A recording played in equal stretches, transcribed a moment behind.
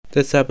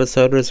This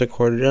episode was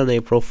recorded on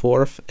April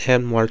 4th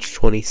and March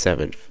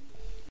 27th.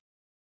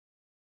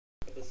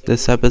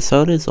 This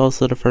episode is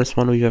also the first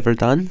one we've ever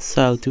done,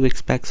 so do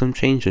expect some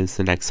changes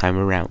the next time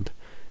around.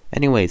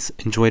 Anyways,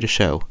 enjoy the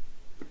show.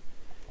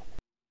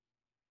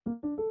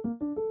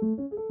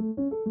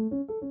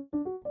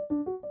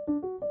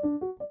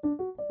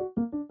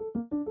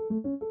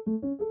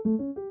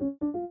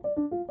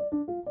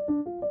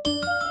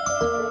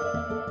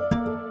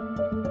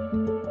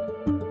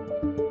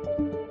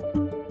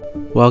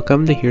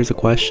 Welcome to Here's a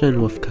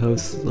Question with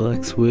hosts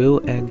Lex Wu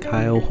and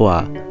Kyle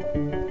Hua.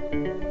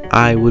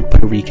 I would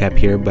put a recap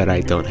here, but I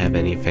don't have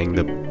anything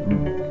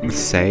to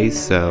say,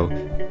 so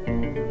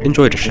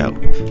enjoy the show.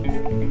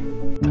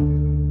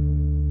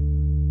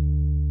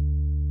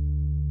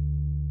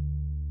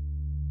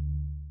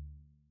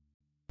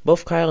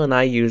 Both Kyle and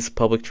I use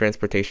public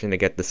transportation to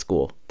get to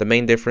school. The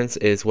main difference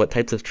is what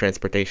types of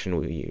transportation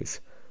we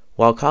use.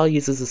 While Kyle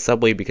uses the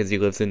subway because he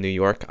lives in New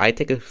York, I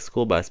take a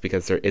school bus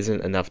because there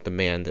isn't enough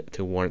demand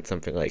to warrant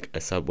something like a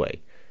subway.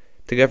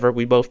 Together,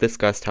 we both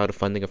discussed how the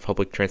funding of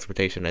public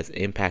transportation has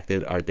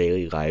impacted our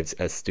daily lives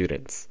as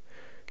students.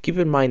 Keep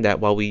in mind that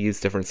while we use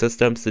different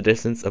systems, the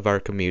distance of our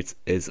commutes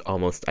is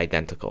almost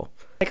identical.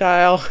 Hey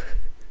Kyle!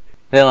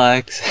 Hey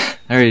Lex,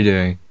 how are you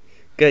doing?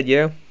 Good,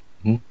 you?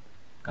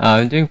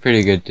 I'm doing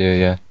pretty good too,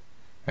 yeah.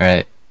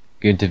 Alright,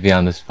 good to be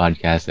on this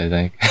podcast, I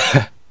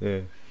think. Yeah.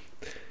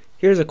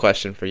 Here's a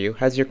question for you.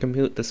 Has your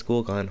commute to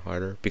school gone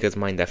harder? Because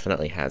mine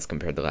definitely has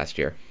compared to last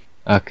year.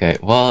 Okay,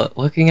 well,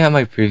 looking at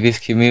my previous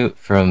commute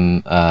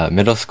from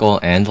middle school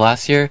and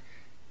last year,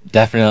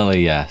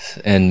 definitely yes.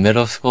 In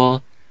middle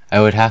school, I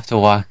would have to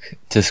walk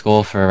to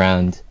school for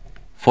around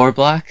 4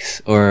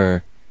 blocks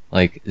or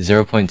like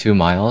 0.2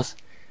 miles.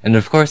 And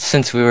of course,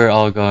 since we were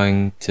all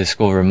going to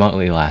school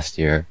remotely last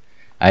year,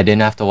 I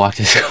didn't have to walk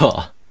to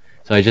school.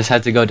 So I just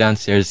had to go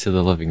downstairs to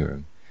the living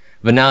room.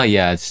 But now,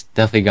 yeah, it's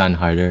definitely gotten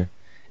harder.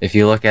 If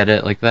you look at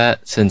it like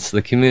that, since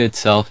the commute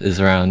itself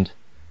is around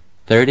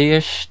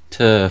 30-ish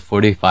to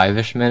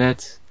 45-ish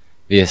minutes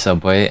via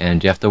subway,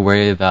 and you have to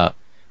worry about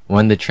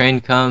when the train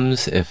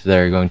comes, if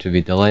there are going to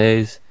be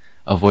delays,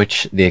 of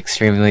which the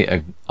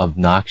extremely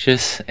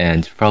obnoxious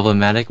and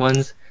problematic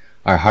ones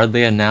are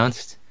hardly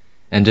announced,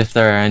 and if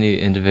there are any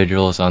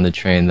individuals on the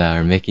train that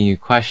are making you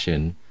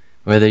question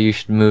whether you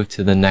should move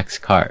to the next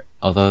cart,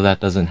 although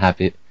that doesn't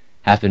happen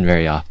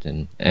very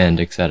often, and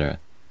etc.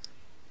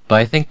 But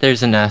I think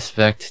there's an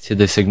aspect to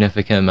the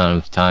significant amount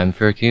of time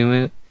for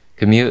a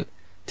commute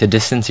to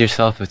distance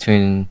yourself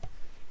between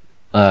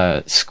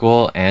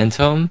school and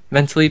home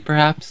mentally,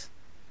 perhaps.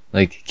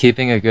 Like,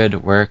 keeping a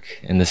good work,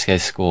 in this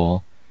case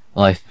school,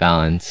 life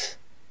balance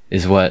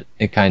is what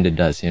it kind of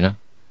does, you know?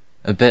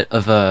 A bit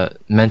of a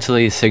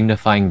mentally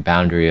signifying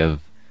boundary of,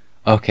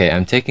 okay,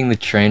 I'm taking the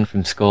train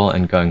from school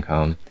and going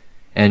home,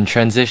 and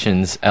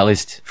transitions, at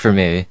least for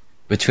me,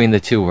 between the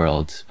two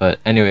worlds. But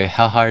anyway,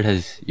 how hard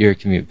has your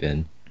commute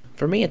been?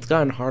 For me, it's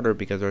gotten harder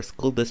because our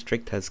school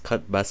district has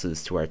cut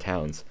buses to our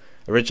towns.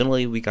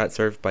 Originally, we got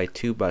served by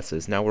 2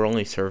 buses, now we're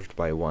only served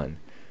by 1.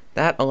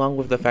 That, along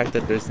with the fact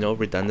that there's no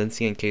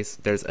redundancy in case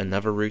there's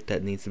another route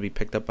that needs to be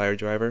picked up by our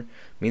driver,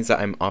 means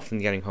that I'm often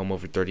getting home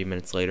over 30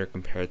 minutes later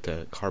compared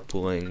to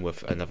carpooling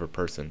with another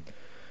person.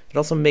 It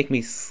also makes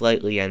me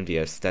slightly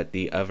envious that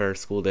the other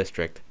school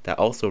district that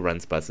also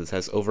runs buses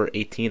has over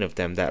 18 of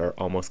them that are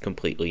almost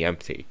completely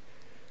empty.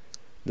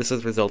 This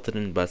has resulted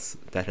in a bus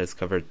that has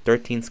covered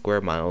 13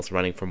 square miles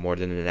running for more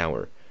than an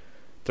hour.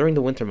 During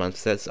the winter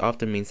months, this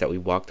often means that we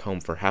walked home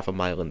for half a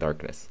mile in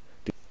darkness.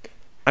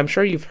 I'm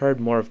sure you've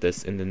heard more of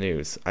this in the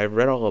news. I've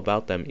read all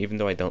about them even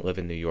though I don't live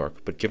in New York,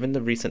 but given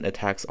the recent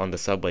attacks on the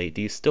subway,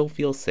 do you still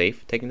feel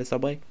safe taking the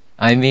subway?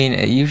 I mean,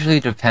 it usually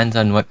depends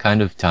on what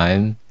kind of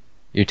time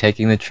you're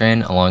taking the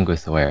train along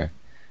with where.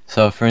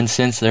 So, for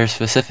instance, there are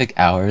specific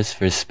hours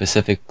for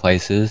specific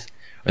places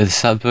where the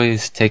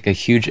subways take a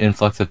huge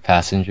influx of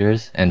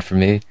passengers, and for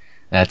me,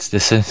 that's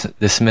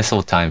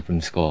dismissal time from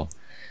school.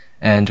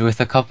 And with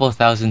a couple of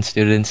thousand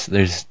students,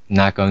 there's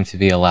not going to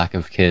be a lack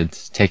of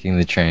kids taking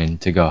the train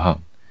to go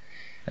home.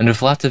 And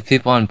with lots of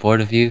people on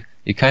board of you,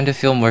 you kind of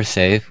feel more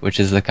safe,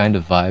 which is the kind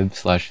of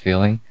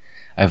vibe/feeling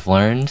I've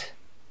learned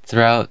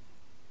throughout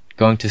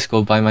going to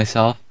school by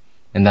myself,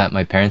 and that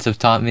my parents have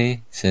taught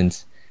me,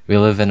 since we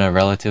live in a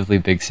relatively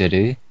big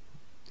city,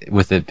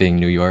 with it being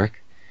New York.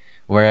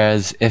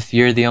 Whereas if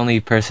you're the only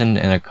person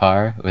in a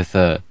car with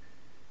a,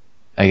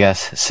 I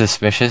guess,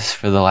 suspicious,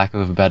 for the lack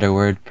of a better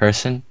word,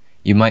 person,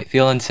 you might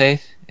feel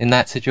unsafe in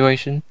that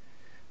situation.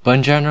 But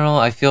in general,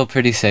 I feel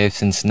pretty safe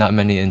since not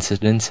many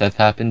incidents have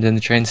happened in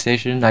the train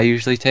station I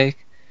usually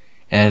take,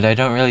 and I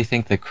don't really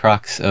think the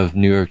crux of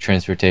New York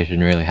transportation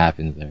really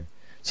happens there.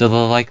 So the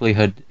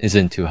likelihood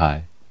isn't too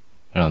high,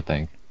 I don't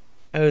think.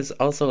 I was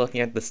also looking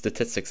at the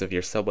statistics of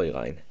your subway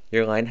line.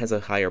 Your line has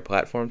a higher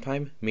platform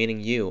time, meaning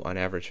you, on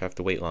average, have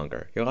to wait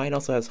longer. Your line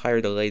also has higher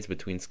delays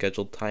between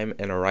scheduled time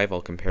and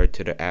arrival compared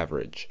to the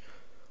average.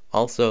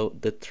 Also,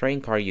 the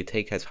train car you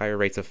take has higher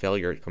rates of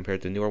failure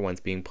compared to newer ones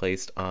being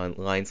placed on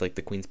lines like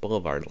the Queens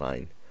Boulevard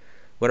line.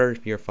 What are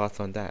your thoughts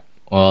on that?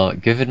 Well,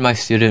 given my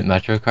student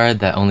Metro card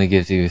that only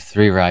gives you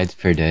 3 rides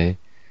per day,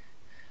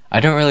 I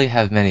don't really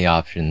have many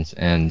options,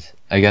 and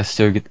I guess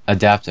to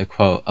adapt a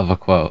quote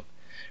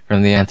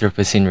from the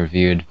Anthropocene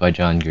Reviewed by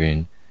John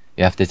Green,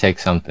 you have to take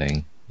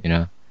something, you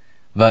know?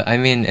 But I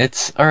mean,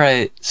 it's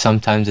alright.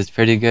 Sometimes it's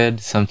pretty good,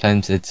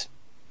 sometimes it's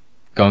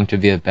going to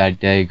be a bad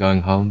day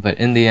going home, but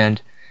in the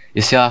end,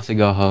 you still have to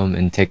go home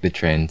and take the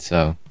train,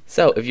 so...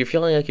 So, if you're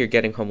feeling like you're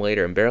getting home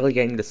later and barely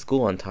getting to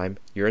school on time,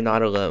 you're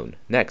not alone.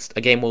 Next,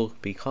 a game we'll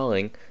be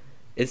calling,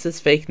 Is This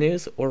Fake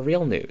News or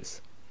Real News?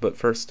 But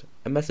first,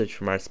 a message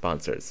from our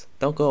sponsors.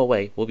 Don't go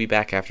away, we'll be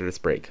back after this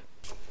break.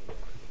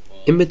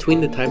 In between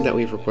the time that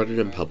we've recorded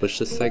and published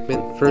this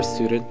segment, First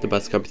Student, the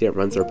bus company that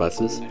runs our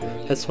buses,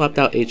 has swapped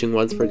out aging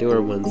ones for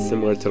newer ones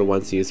similar to the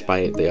ones used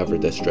by the other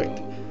district.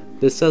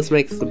 This does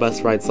make the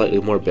bus ride slightly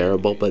more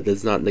bearable, but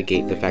does not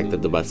negate the fact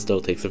that the bus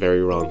still takes a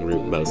very wrong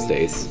route most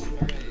days.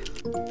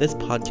 This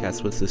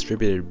podcast was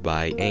distributed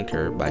by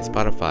Anchor by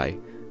Spotify,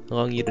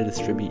 allowing you to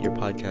distribute your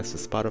podcast to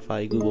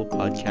Spotify, Google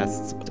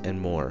Podcasts,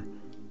 and more.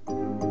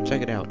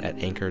 Check it out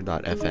at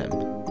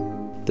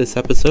anchor.fm. This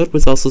episode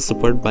was also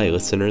supported by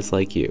listeners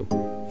like you.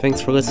 Thanks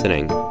for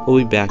listening. We'll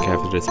be back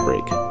after this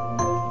break.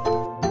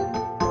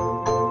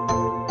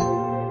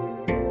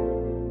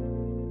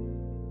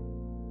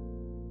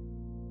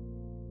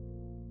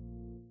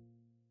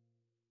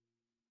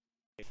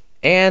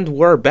 And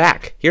we're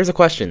back. Here's a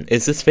question.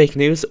 Is this fake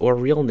news or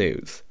real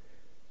news?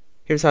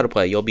 Here's how to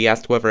play. You'll be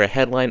asked whether a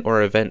headline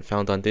or event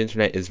found on the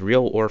internet is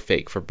real or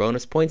fake. For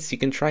bonus points, you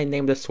can try and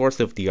name the source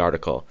of the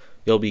article.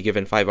 You'll be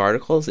given 5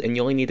 articles, and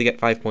you only need to get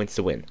 5 points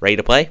to win. Ready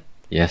to play?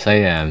 Yes, I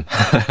am.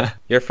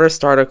 Your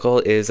first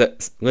article is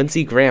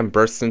Lindsey Graham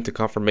bursts into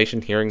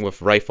confirmation hearing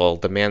with rifle,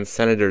 demands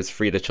senators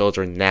free the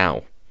children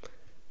now.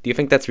 Do you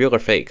think that's real or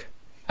fake?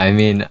 I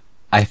mean,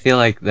 I feel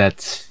like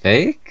that's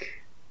fake?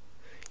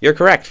 You're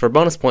correct. For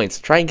bonus points,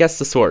 try and guess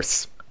the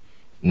source.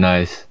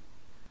 Nice.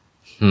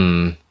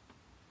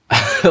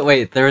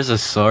 Wait, there's a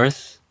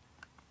source?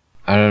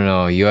 I don't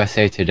know,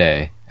 USA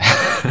Today.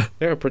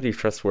 They're a pretty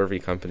trustworthy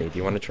company. Do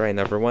you want to try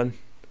another one?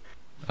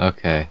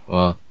 Okay,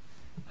 well,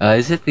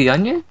 is it The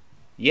Onion?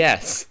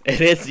 Yes, it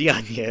is The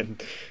Onion.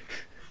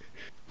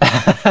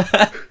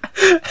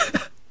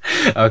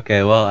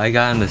 Okay, well, I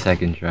got on the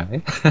second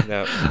try.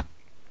 No.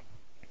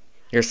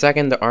 Your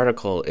second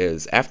article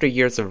is, after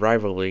years of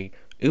rivalry,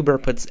 Uber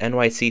puts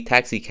NYC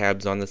taxi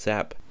cabs on this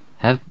app.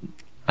 I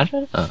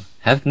don't know.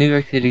 Have New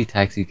York City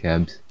taxi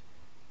cabs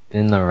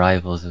been the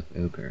rivals of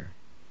Uber?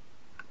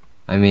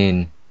 I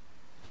mean,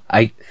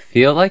 I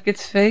feel like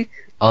it's fake,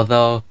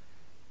 although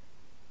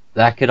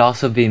that could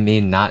also be me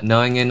not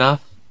knowing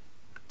enough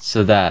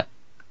so that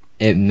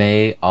it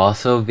may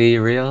also be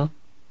real.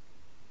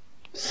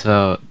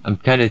 So I'm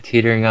kind of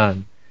teetering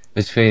on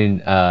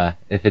between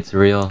if it's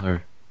real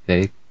or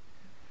fake.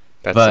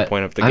 That's but the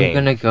point of the game. I'm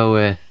gonna go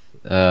with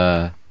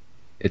yeah,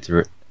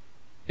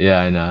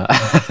 I know.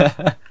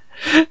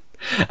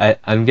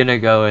 I'm gonna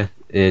go with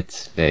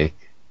it's fake.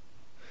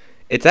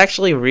 It's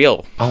actually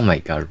real. Oh my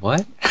god,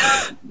 what?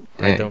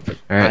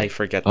 I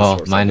forget the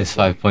source. Oh, minus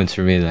 5 points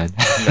for me then.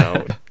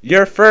 No.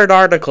 Your third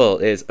article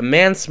is, a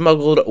man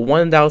smuggled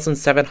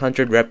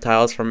 1,700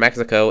 reptiles from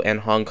Mexico and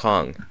Hong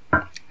Kong.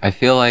 I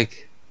feel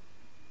like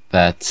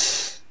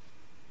that's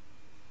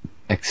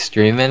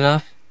extreme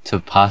enough to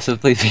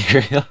possibly be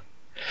real.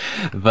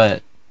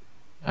 But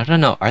I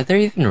don't know, are there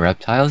even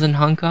reptiles in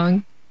Hong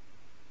Kong?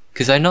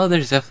 Because I know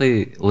there's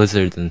definitely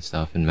lizards and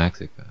stuff in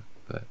Mexico,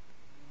 but...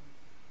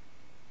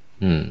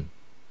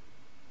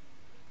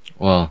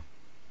 Well,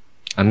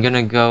 I'm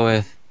gonna go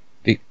with...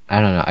 I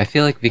don't know, I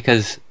feel like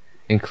because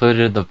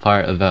included the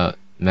part about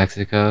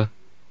Mexico,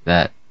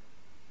 that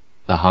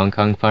the Hong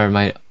Kong part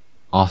might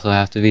also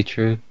have to be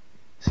true.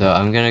 So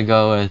I'm gonna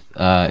go with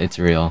it's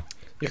real.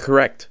 You're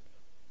correct.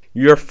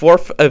 Your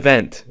fourth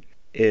event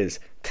is...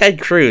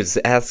 Ted Cruz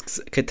asks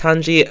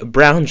Ketanji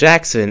Brown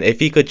Jackson if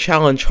he could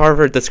challenge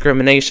Harvard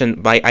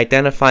discrimination by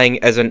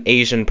identifying as an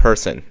Asian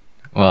person.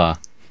 Well,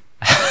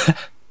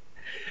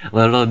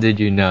 little did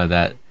you know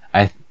that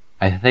I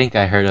think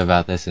I heard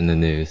about this in the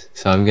news,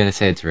 so I'm gonna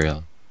say it's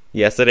real.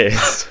 Yes, it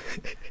is.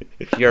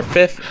 Your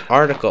fifth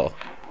article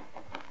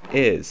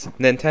is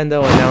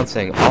Nintendo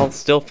announcing all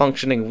still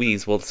functioning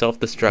Wiis will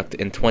self-destruct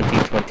in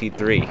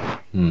 2023.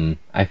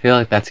 I feel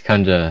like that's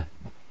kinda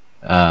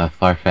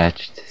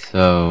far-fetched,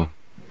 so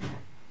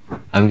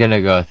I'm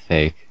gonna go with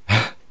fake.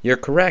 You're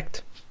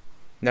correct.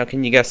 Now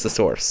can you guess the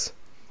source?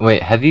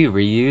 Wait, have you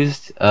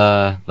reused,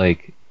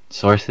 like,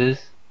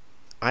 sources?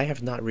 I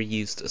have not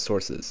reused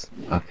sources.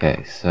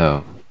 Okay,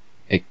 so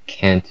it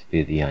can't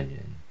be The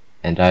Onion.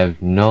 And I have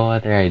no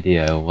other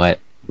idea what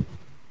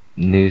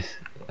news,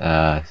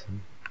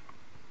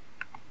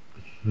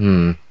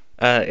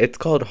 It's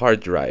called Hard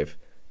Drive.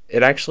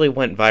 It actually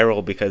went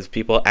viral because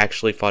people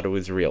actually thought it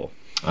was real.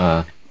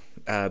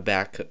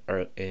 Back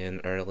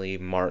in early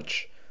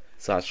March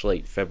 /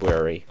 late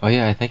February. Oh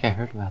yeah, I think I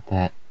heard about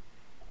that.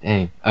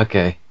 Dang,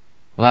 okay.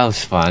 Well, that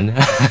was fun.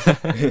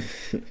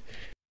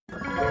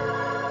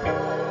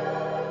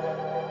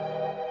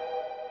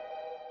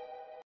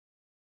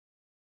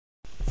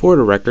 For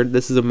the record,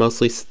 this is a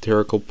mostly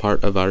satirical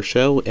part of our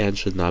show and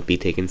should not be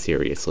taken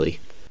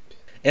seriously.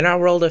 In our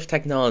world of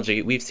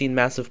technology, we've seen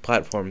massive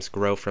platforms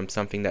grow from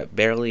something that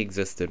barely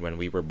existed when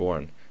we were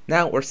born.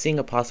 Now, we're seeing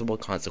a possible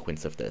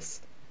consequence of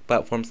this.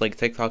 Platforms like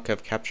TikTok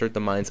have captured the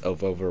minds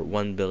of over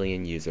 1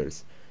 billion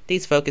users.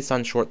 These focus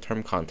on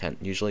short-term content,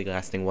 usually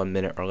lasting 1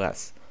 minute or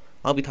less.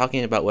 I'll be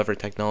talking about whether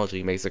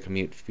technology makes a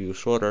commute feel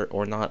shorter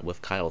or not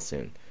with Kyle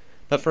soon.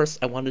 But first,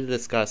 I wanted to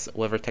discuss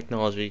whether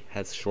technology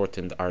has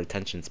shortened our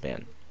attention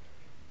span.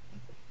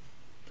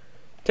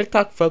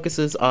 TikTok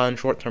focuses on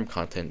short-term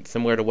content,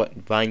 similar to what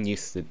Vine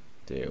used to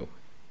do.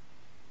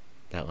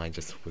 That line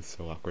just was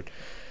so awkward.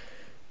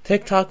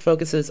 TikTok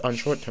focuses on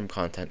short-term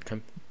content.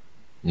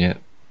 Yeah.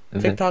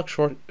 TikTok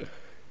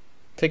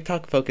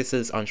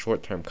focuses on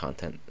short-term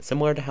content,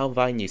 similar to how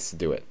Vine used to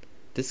do it.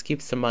 This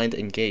keeps the mind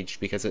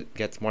engaged because it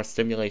gets more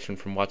stimulation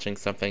from watching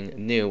something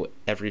new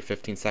every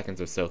 15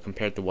 seconds or so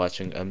compared to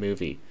watching a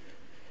movie.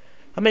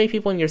 How many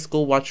people in your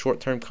school watch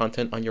short-term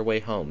content on your way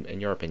home, in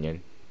your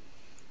opinion?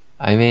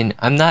 I mean,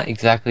 I'm not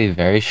exactly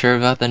very sure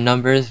about the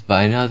numbers, but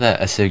I know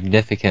that a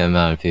significant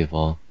amount of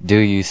people do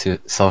use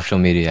social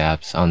media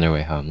apps on their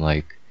way home,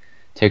 like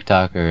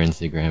TikTok or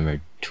Instagram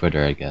or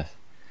Twitter, I guess.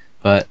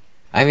 But,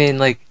 I mean,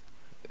 like,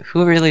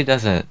 who really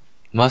doesn't?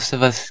 Most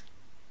of us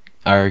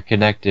are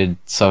connected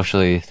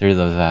socially through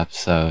those apps,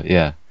 so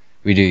yeah,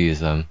 we do use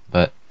them.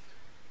 But,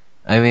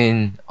 I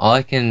mean, all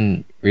I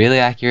can really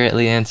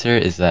accurately answer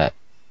is that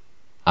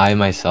I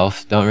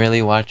myself don't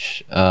really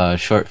watch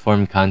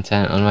short-form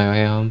content on my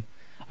way home.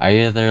 I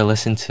either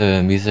listen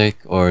to music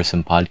or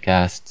some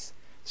podcasts,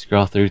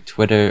 scroll through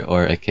Twitter,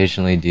 or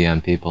occasionally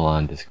DM people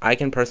on Discord. I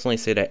can personally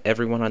say that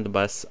everyone on the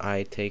bus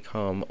I take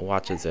home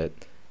watches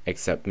it,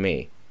 except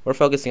me. We're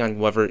focusing on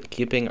whether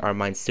keeping our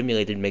minds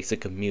stimulated makes a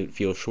commute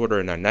feel shorter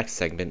in our next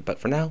segment, but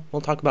for now,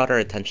 we'll talk about our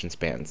attention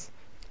spans.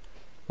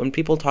 When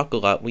people talk a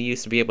lot, we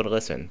used to be able to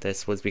listen.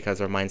 This was because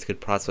our minds could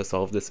process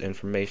all of this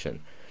information.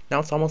 Now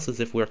it's almost as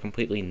if we're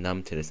completely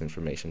numb to this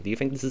information. Do you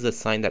think this is a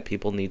sign that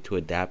people need to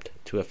adapt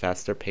to a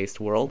faster-paced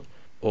world?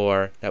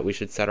 Or that we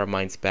should set our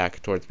minds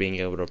back towards being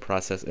able to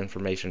process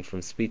information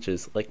from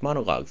speeches like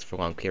monologues for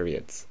long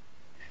periods?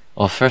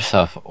 Well, first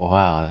off,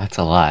 wow, that's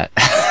a lot.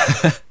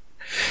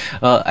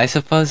 Well, I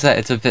suppose that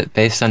it's a bit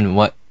based on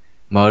what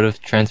mode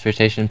of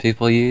transportation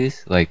people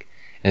use. Like,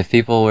 if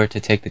people were to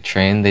take the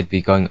train, they'd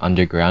be going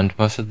underground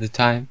most of the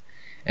time,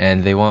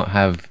 and they won't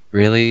have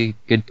really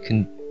good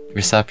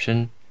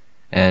reception.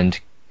 And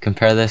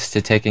compare this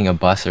to taking a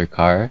bus or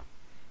car,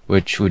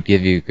 which would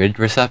give you good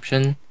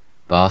reception,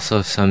 but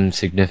also some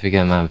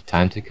significant amount of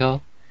time to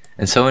kill.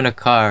 And so in a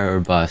car or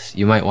bus,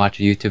 you might watch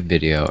a YouTube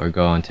video or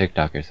go on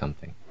TikTok or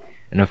something.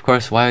 And of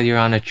course, while you're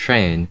on a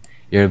train,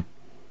 you're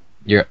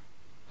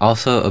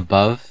also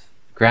above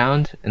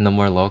ground in the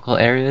more local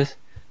areas,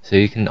 so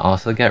you can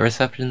also get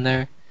reception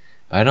there.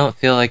 But I don't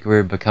feel like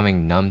we're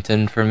becoming numb to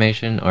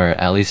information, or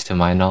at least to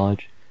my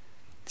knowledge,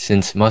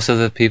 since most of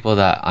the people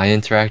that I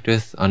interact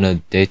with on a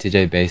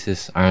day-to-day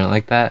basis aren't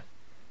like that.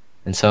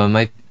 And so it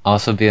might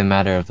also be a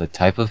matter of the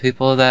type of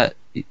people that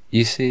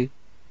you see.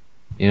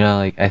 You know,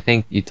 like, I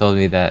think you told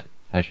me that,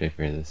 how should I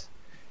phrase this?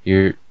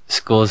 Your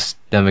school's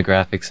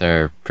demographics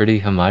are pretty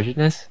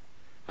homogenous,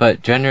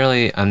 but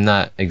generally I'm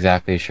not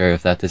exactly sure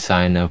if that's a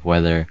sign of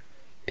whether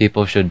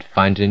people should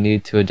find a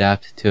need to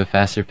adapt to a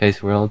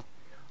faster-paced world.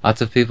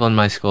 Lots of people in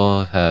my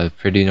school have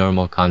pretty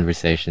normal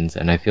conversations,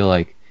 and I feel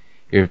like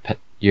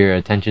your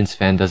attention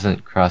span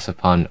doesn't cross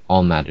upon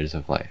all matters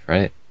of life,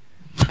 right?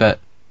 But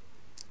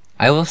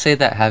I will say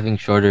that having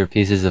shorter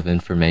pieces of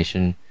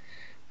information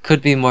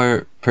could be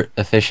more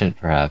efficient,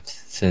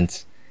 perhaps,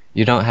 since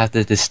you don't have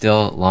to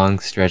distill long,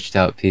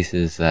 stretched-out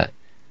pieces that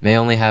may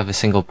only have a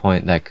single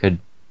point that could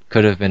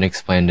have been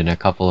explained in a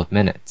couple of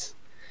minutes.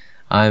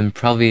 I'm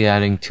probably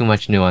adding too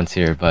much nuance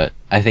here, but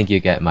I think you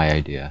get my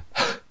idea.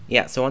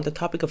 Yeah, so on the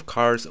topic of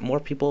cars, more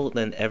people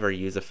than ever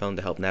use a phone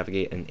to help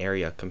navigate an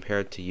area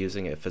compared to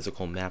using a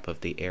physical map of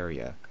the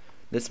area.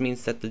 This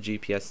means that the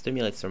GPS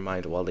stimulates their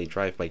mind while they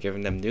drive by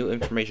giving them new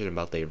information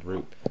about their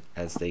route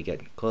as they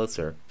get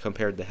closer,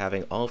 compared to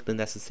having all of the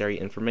necessary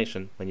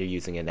information when you're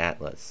using an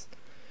atlas.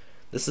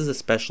 This is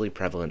especially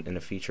prevalent in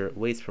a feature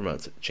Waze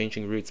promotes,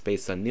 changing routes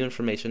based on new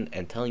information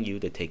and telling you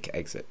to take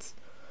exits.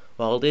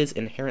 While it is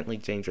inherently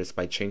dangerous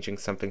by changing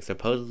something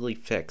supposedly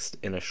fixed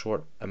in a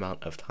short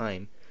amount of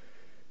time,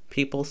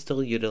 people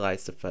still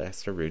utilize the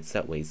faster routes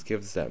that Waze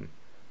gives them,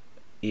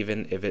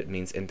 even if it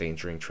means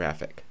endangering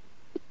traffic.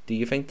 Do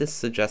you think this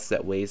suggests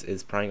that Waze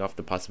is prying off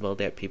the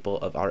possibility that people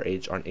of our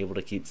age aren't able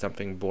to keep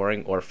something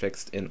boring or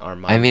fixed in our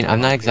minds? I mean,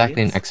 I'm not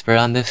exactly an expert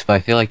on this, but I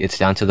feel like it's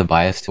down to the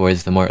bias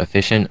towards the more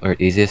efficient or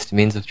easiest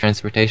means of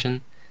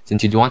transportation,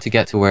 since you'd want to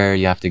get to where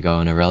you have to go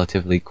in a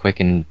relatively quick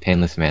and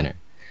painless manner.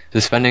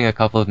 So spending a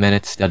couple of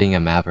minutes studying a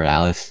map or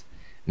atlas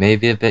may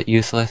be a bit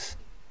useless.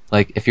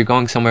 Like, if you're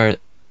going somewhere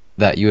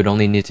that you would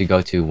only need to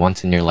go to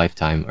once in your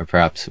lifetime, or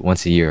perhaps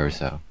once a year or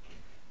so.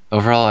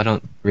 Overall, I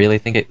don't really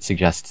think it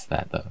suggests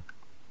that, though.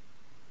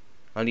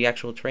 On the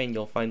actual train,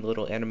 you'll find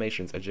little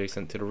animations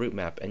adjacent to the route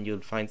map, and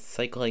you'll find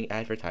cycling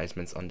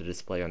advertisements on the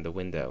display on the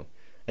window.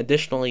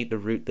 Additionally, the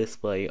route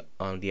display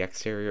on the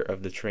exterior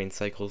of the train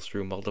cycles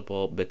through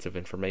multiple bits of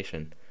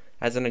information.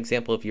 As an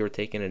example, if you were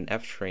taking an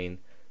F train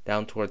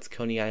down towards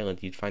Coney Island,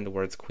 you'd find the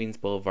words Queens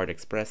Boulevard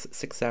Express,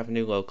 6th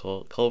Avenue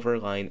Local, Culver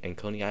Line, and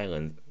Coney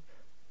Island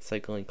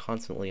cycling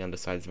constantly on the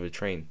sides of the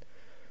train.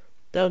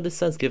 Though this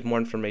does give more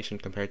information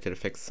compared to the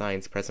fixed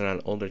signs present on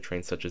older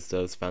trains such as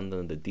those found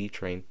on the D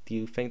train, do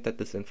you think that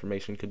this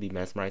information could be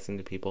mesmerizing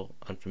to people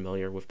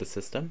unfamiliar with the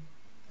system?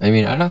 I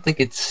mean, I don't think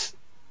it's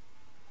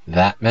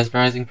that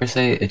mesmerizing per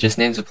se. It just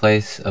names a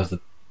place of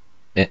the.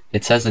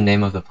 It says the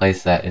name of the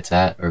place that it's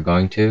at or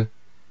going to,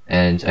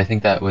 and I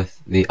think that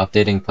with the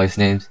updating place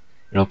names,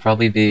 it'll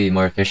probably be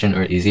more efficient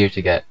or easier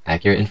to get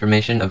accurate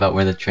information about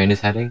where the train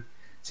is heading,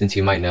 since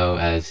you might know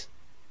as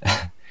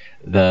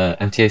the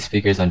MTA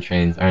speakers on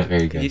trains aren't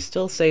very good. Could you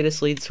still say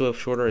this leads to a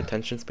shorter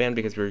attention span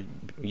because we're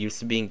used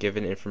to being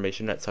given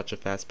information at such a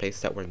fast pace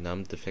that we're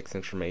numb to fixed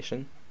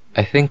information?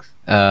 I think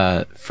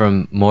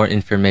from more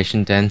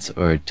information dense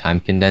or time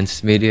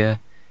condensed media,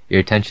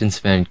 your attention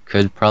span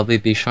could probably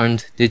be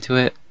shortened due to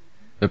it,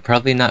 but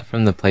probably not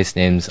from the place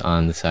names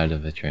on the side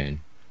of a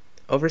train.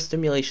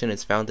 Overstimulation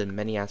is found in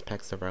many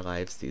aspects of our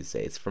lives these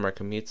days, from our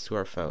commutes to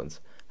our phones.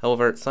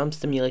 However, some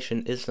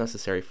stimulation is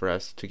necessary for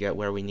us to get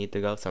where we need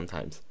to go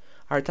sometimes.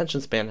 Our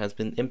attention span has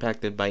been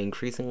impacted by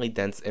increasingly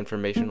dense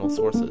informational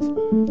sources.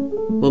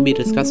 We'll be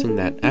discussing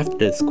that after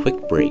this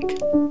quick break.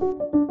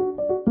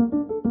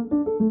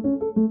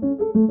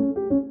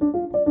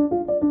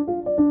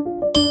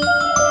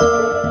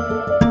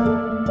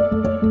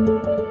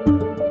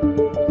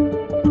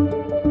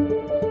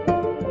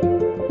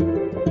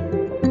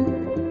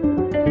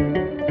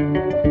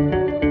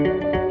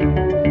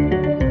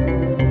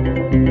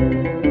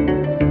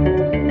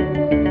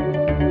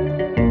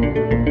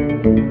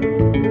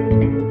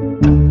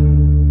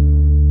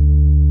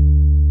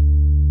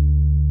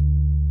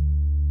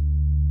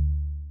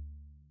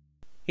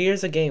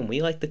 Here's a game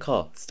we like to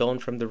call Stolen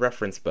from the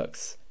Reference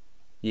Books.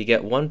 You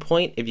get 1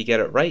 point if you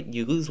get it right,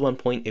 you lose 1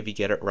 point if you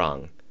get it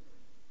wrong.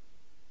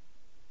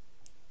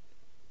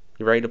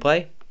 You ready to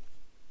play?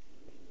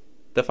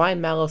 Define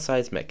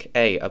malloseismic.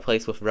 A. A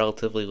place with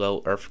relatively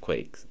low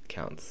earthquake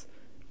counts.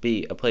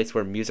 B. A place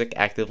where music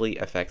actively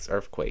affects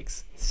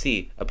earthquakes.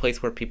 C. A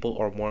place where people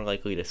are more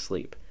likely to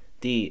sleep.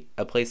 D.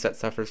 A place that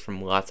suffers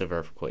from lots of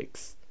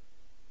earthquakes.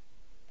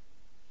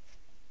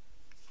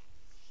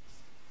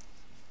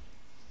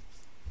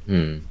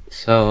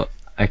 So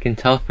I can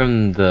tell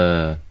from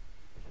the.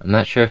 I'm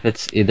not sure if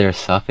it's either a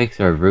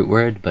suffix or a root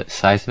word, but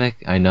seismic,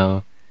 I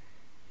know,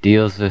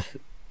 deals with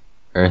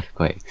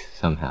earthquakes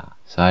somehow.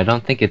 So I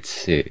don't think it's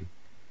C.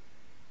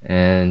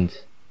 And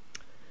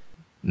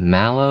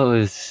mallow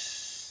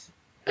is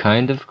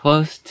kind of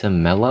close to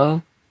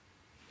mellow,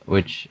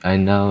 which I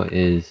know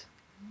is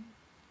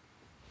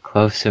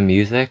close to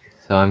music,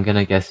 so I'm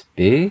gonna guess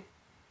B?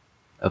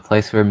 A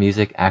place where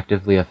music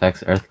actively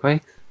affects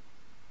earthquakes?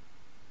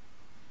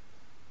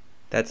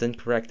 That's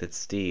incorrect,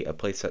 it's D, a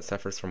place that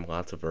suffers from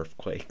lots of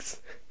earthquakes.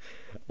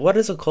 What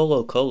is a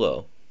colo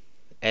colo?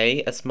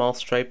 A. A small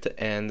striped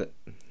and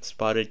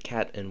spotted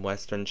cat in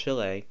western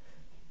Chile.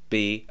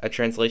 B. A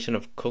translation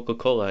of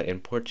Coca-Cola in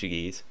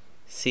Portuguese.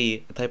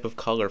 C. A type of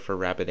collar for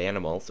rabid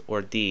animals.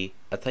 Or D.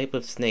 A type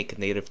of snake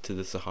native to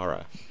the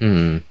Sahara.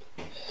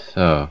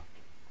 So,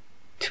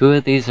 two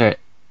of these are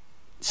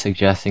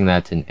suggesting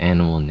that's an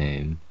animal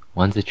name.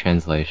 One's a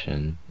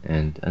translation,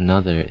 and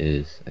another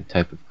is a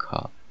type of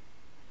collar.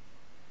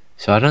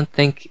 So I don't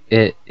think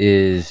it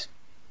is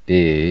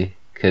B,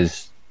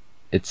 because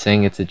it's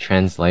saying it's a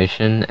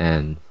translation,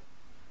 and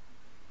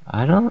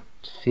I don't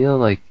feel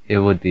like it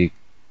would be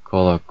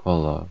Colo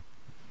Colo.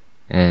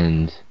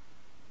 And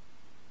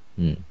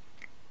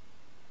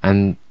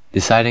I'm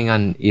deciding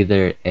on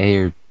either A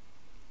or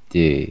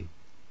D,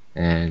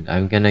 and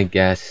I'm gonna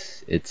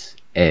guess it's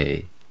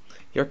A.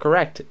 You're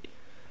correct.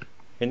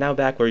 You're now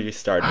back where you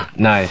started.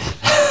 Nice.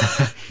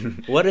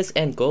 What is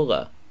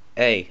Angola?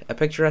 A. A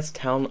picturesque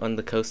town on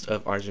the coast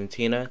of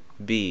Argentina.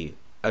 B.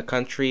 A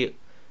country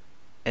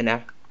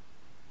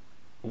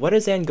What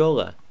is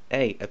Angola?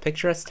 A. A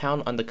picturesque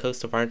town on the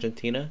coast of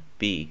Argentina.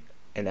 B.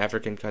 An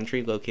African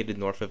country located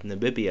north of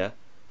Namibia.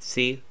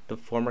 C. The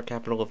former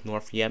capital of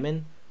North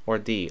Yemen. Or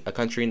D. A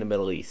country in the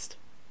Middle East.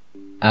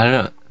 I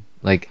don't know.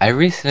 Like, I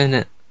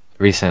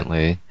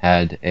recently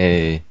had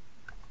a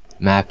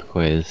map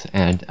quiz,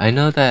 and I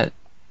know that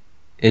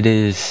it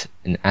is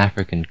an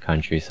African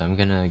country, so I'm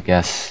gonna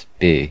guess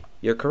B.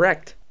 You're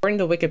correct. According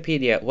to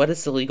Wikipedia, what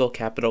is the legal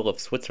capital of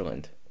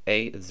Switzerland?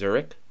 A.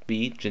 Zurich.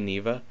 B.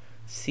 Geneva.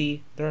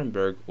 C.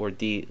 Nuremberg. Or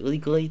D.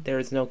 Legally, there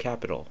is no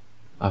capital.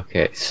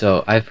 Okay,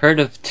 so I've heard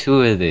of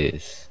two of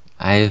these.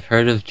 I've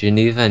heard of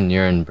Geneva and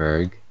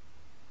Nuremberg,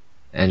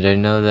 and I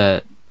know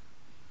that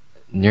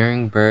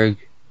Nuremberg,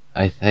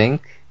 I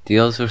think,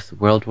 deals with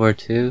World War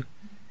II,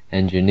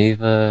 and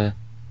Geneva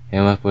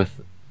came up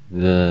with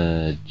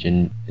the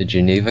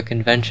Geneva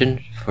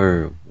Convention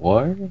for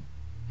war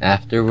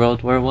after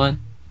World War I.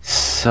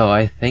 So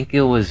I think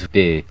it was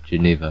B,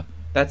 Geneva.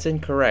 That's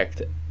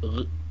incorrect.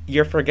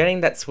 You're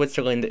forgetting that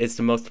Switzerland is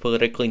the most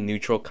politically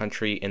neutral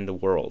country in the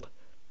world.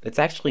 It's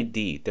actually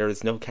D. There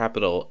is no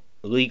capital,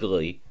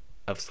 legally,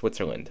 of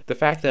Switzerland. De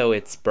facto,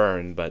 it's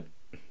Bern, but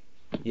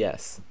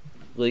yes.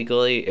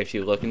 Legally, if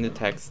you look in the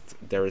text,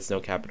 there is no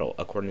capital,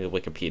 according to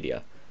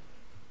Wikipedia.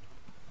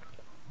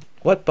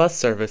 What bus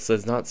service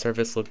does not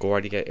service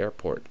LaGuardia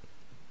Airport?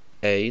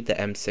 A. The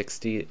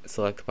M60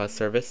 Select Bus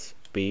Service.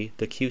 B.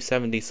 The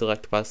Q70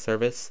 Select Bus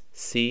Service.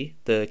 C.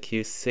 The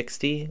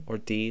Q60. Or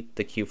D.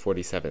 The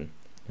Q47.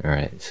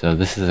 Alright, so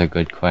this is a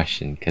good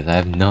question, because I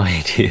have no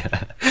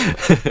idea.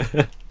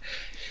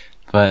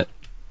 But,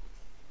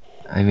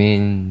 I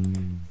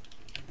mean,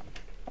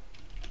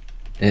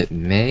 it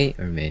may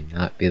or may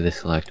not be the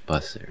Select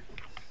Bus Service.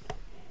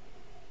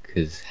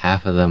 Because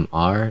half of them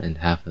are, and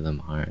half of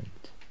them aren't.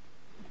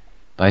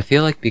 But I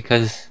feel like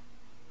because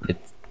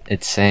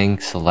it's saying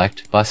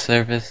Select Bus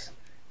Service,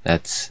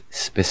 that's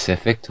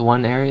specific to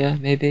one area,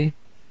 maybe?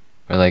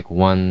 Or like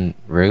one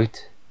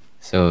route.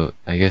 So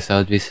I guess that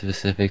would be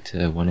specific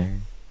to one area.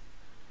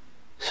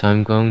 So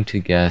I'm going to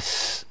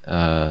guess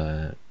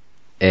A,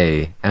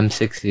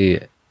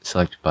 M60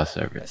 Select Bus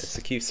Service. It's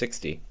the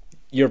Q60.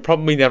 You're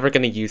probably never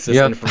going to use this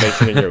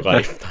information in your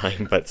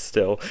lifetime, but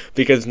still,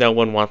 because no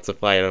one wants to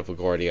fly out of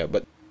LaGuardia.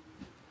 But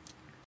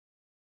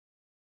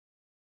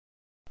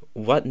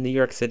what New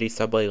York City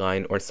subway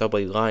line or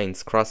subway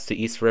lines cross the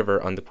East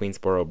River on the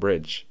Queensboro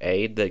Bridge?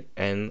 A, the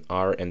N,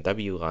 R, and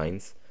W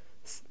lines.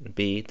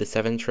 B, the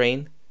 7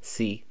 train.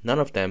 C, none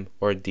of them.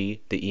 Or D,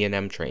 the E and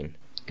M train.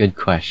 Good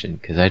question,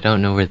 because I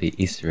don't know where the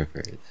East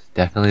River is.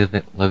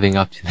 Definitely living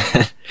up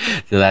to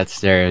that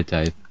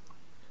stereotype.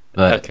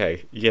 But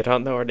okay, you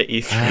don't know where the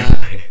East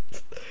River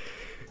is.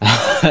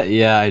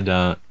 Yeah, I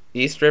don't.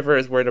 East River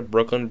is where the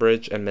Brooklyn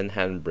Bridge and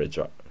Manhattan Bridge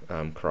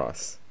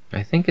cross.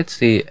 I think it's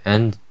the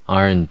N,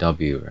 R, and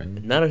W, right?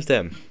 None of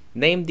them.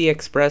 Name the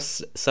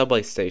express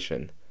subway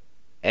station.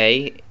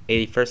 A,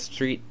 81st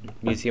Street,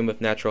 Museum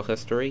of Natural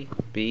History.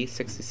 B,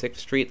 66th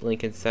Street,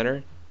 Lincoln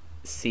Center.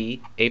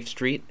 C, 8th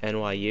Street,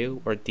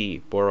 NYU. Or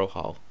D, Borough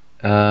Hall.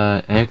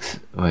 An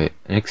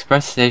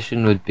express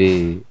station would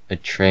be a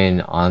train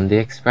on the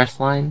express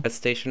line? A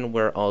station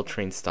where all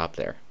trains stop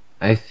there.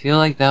 I feel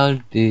like that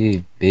would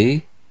be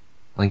B,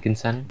 Lincoln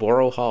Center.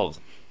 Borough Hall.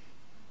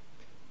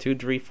 2,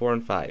 3, 4,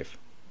 and 5.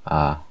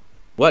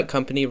 What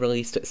company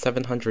released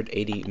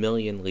 780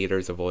 million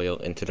liters of oil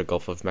into the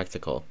Gulf of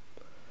Mexico?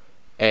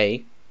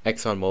 A,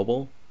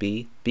 ExxonMobil.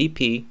 B,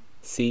 BP.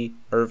 C,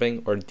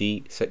 Irving. Or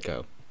D,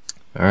 Citgo.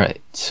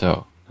 Alright,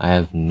 so I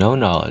have no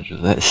knowledge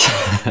of this.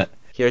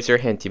 Here's your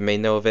hint. You may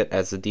know of it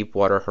as the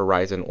Deepwater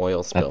Horizon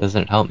oil spill. That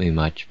doesn't help me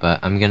much, but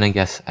I'm gonna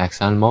guess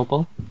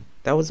ExxonMobil?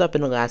 That was up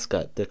in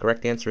Alaska. The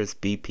correct answer is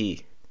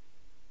BP.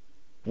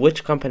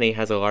 Which company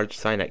has a large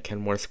sign at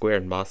Kenmore Square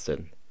in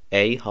Boston?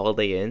 A,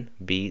 Holiday Inn.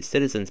 B,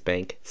 Citizens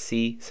Bank.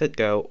 C,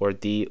 Citgo. Or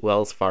D,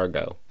 Wells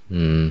Fargo.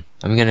 I'm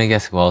gonna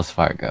guess Wells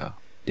Fargo.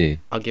 D.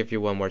 I'll give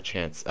you one more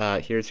chance.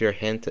 Here's your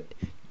hint.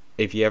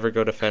 If you ever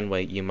go to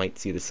Fenway, you might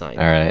see the sign.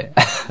 Alright.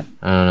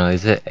 I don't know.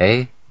 Is it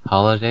A,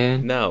 Holiday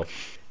Inn? No.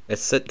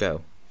 It's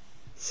Citgo.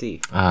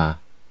 C.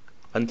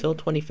 Until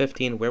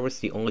 2015, where was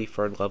the only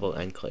third-level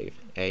enclave?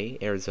 A,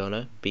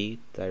 Arizona. B,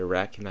 the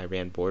Iraq and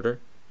Iran border.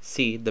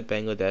 C, the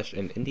Bangladesh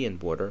and Indian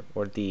border.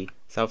 Or D,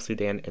 South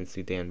Sudan and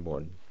Sudan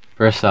border.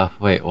 First off,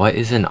 wait, what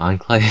is an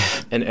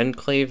enclave? An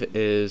enclave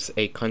is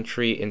a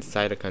country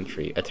inside a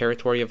country. A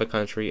territory of a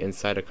country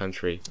inside a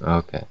country.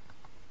 Okay.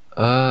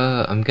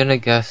 I'm gonna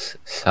guess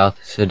South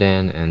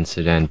Sudan and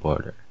Sudan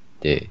border.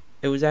 D.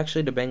 It was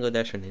actually the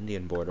Bangladesh and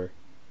Indian border.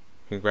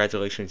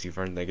 Congratulations, you've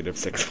earned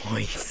 -6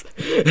 points.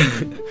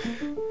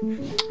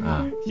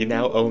 You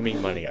now owe me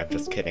money. I'm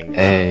just kidding.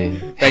 Hey.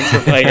 Thanks for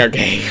playing our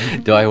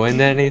game. Do I win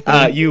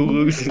anything? You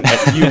lose.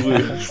 You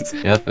lose.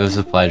 Yep, it was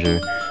a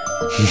pleasure.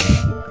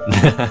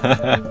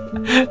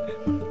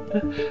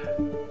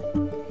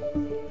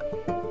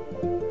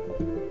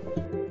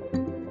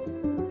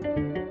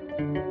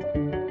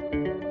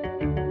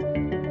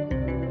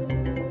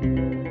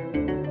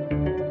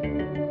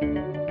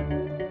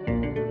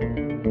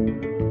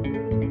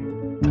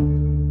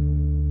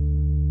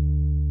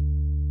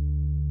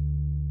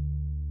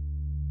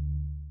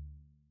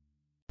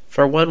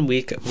 For 1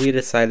 week, we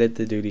decided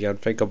to do the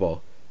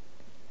unthinkable.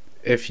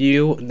 If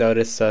you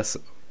noticed us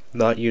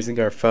not using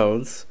our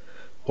phones,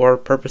 or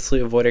purposely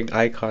avoiding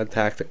eye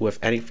contact with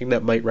anything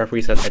that might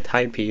represent a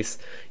timepiece,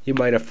 you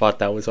might have thought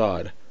that was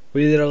odd.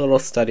 We did a little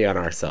study on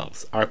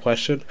ourselves. Our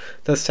question,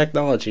 does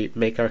technology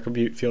make our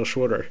commute feel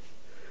shorter?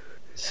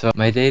 So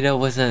my data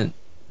wasn't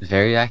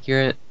very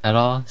accurate at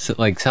all. So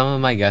like some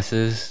of my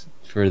guesses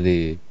for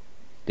the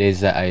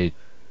days that I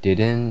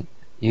didn't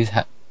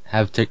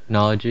have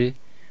technology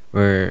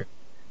were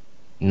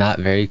not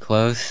very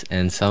close,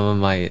 and some of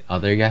my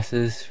other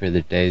guesses for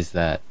the days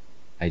that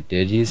I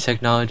did use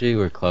technology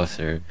were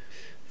closer.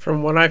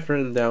 From what I've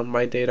written down,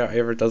 my data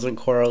either doesn't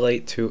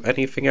correlate to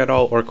anything at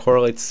all or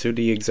correlates to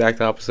the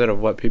exact opposite of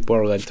what people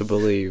are led to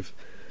believe.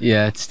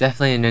 Yeah, it's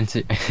definitely an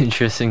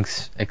interesting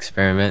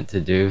experiment to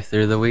do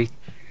through the week.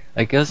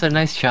 Like, it was a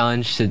nice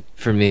challenge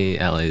for me,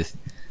 at least.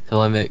 to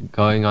limit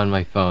going on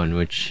my phone,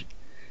 which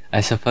I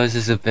suppose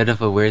is a bit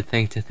of a weird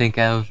thing to think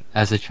of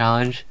as a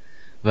challenge,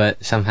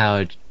 but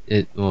somehow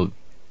it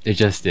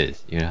just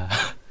is, you know.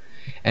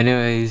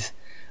 Anyways,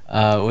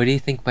 what do you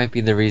think might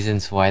be the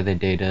reasons why the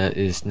data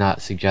is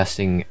not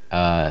suggesting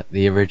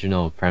the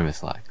original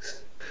premise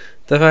lags?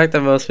 The fact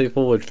that most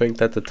people would think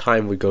that the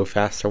time would go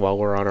faster while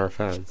we're on our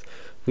phones.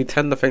 We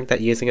tend to think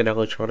that using an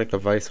electronic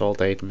device all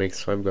day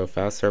makes time go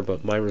faster,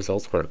 but my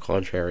results were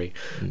contrary.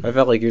 I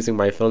felt like using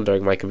my phone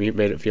during my commute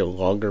made it feel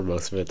longer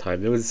most of the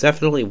time. It was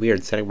definitely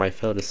weird setting my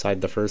phone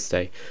aside the first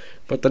day,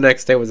 but the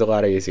next day was a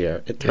lot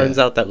easier. It turns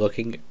out that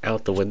looking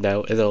out the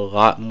window is a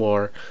lot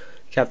more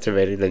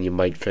captivating than you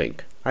might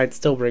think. I'd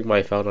still bring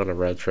my phone on a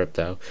road trip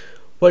though.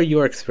 What did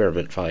your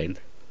experiment find?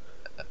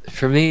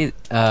 For me,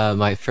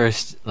 my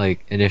first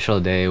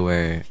initial day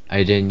where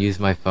I didn't use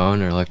my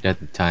phone or looked at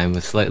the time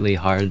was slightly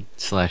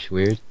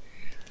hard/weird.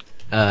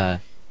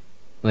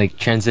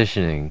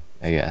 Transitioning,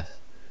 I guess.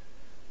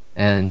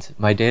 And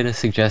my data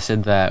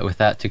suggested that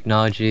without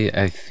technology,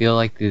 I feel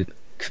like the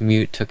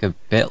commute took a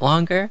bit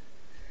longer,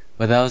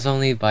 but that was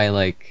only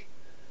by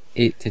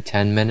 8 to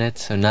 10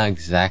 minutes, so not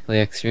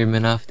exactly extreme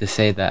enough to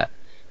say that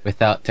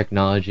without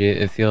technology,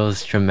 it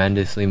feels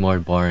tremendously more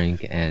boring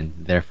and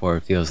therefore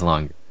it feels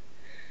longer.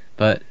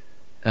 But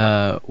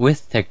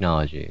with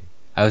technology,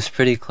 I was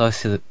pretty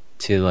close to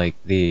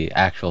the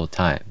actual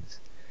times.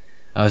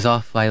 I was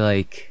off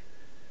by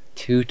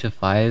 2 to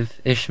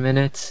 5-ish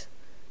minutes,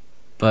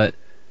 but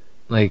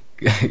I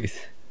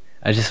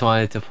just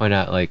wanted to point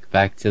out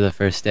back to the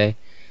first day,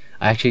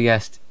 I actually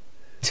guessed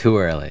too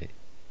early,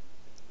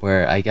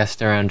 where I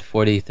guessed around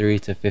 43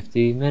 to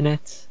 50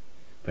 minutes,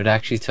 but it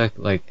actually took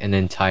an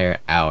entire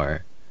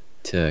hour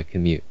to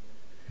commute.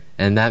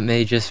 And that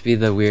may just be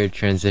the weird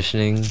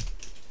transitioning,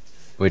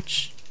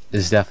 which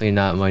is definitely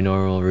not my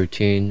normal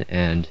routine,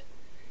 and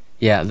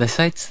yeah, the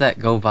sights that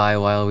go by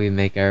while we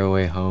make our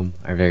way home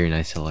are very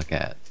nice to look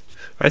at.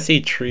 I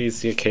see trees,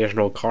 the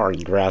occasional car,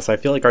 and grass. I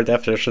feel like our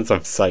definitions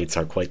of sights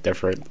are quite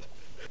different.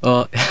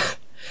 Well,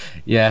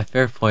 yeah,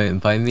 fair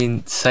point, but I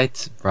mean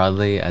sights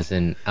broadly as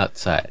in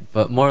outside,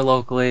 but more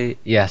locally,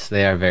 yes,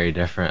 they are very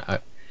different.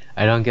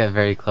 I don't get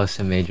very close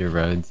to major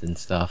roads and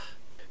stuff.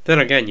 Then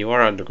again, you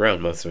are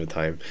underground most of the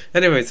time.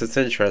 Anyways, it's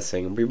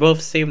interesting. We both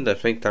seem to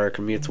think that our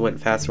commutes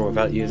went faster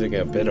without using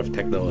a bit of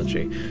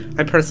technology.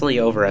 I personally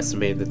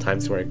overestimated the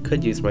times where I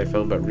could use my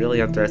phone, but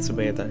really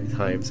underestimated the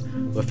times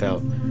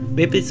without.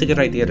 Maybe it's a good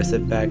idea to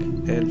sit back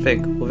and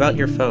think without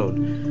your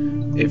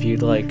phone if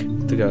you'd like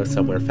to go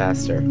somewhere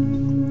faster.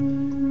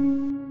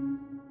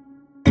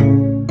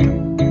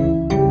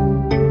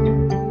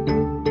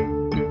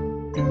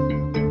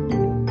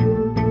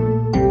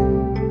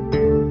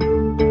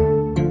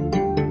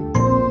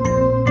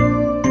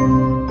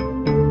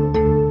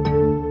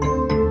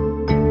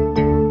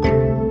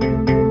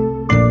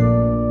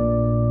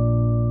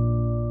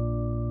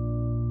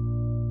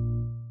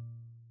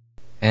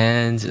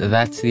 And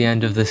that's the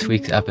end of this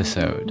week's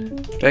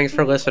episode. Thanks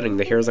for listening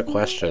to Here's a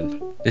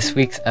Question. This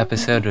week's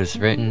episode was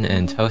written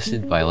and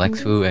hosted by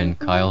Lex Wu and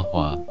Kyle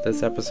Hua.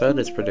 This episode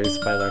is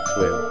produced by Lex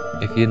Wu.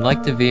 If you'd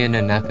like to be in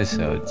an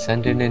episode,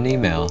 send in an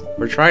email.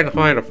 We're trying to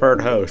find a third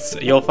host.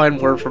 You'll find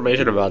more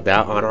information about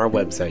that on our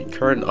website,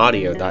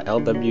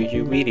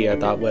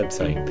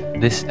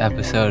 currentaudio.lwumedia.website. This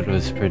episode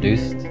was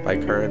produced by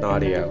Current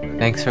Audio.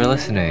 Thanks for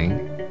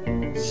listening.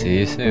 See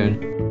you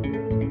soon.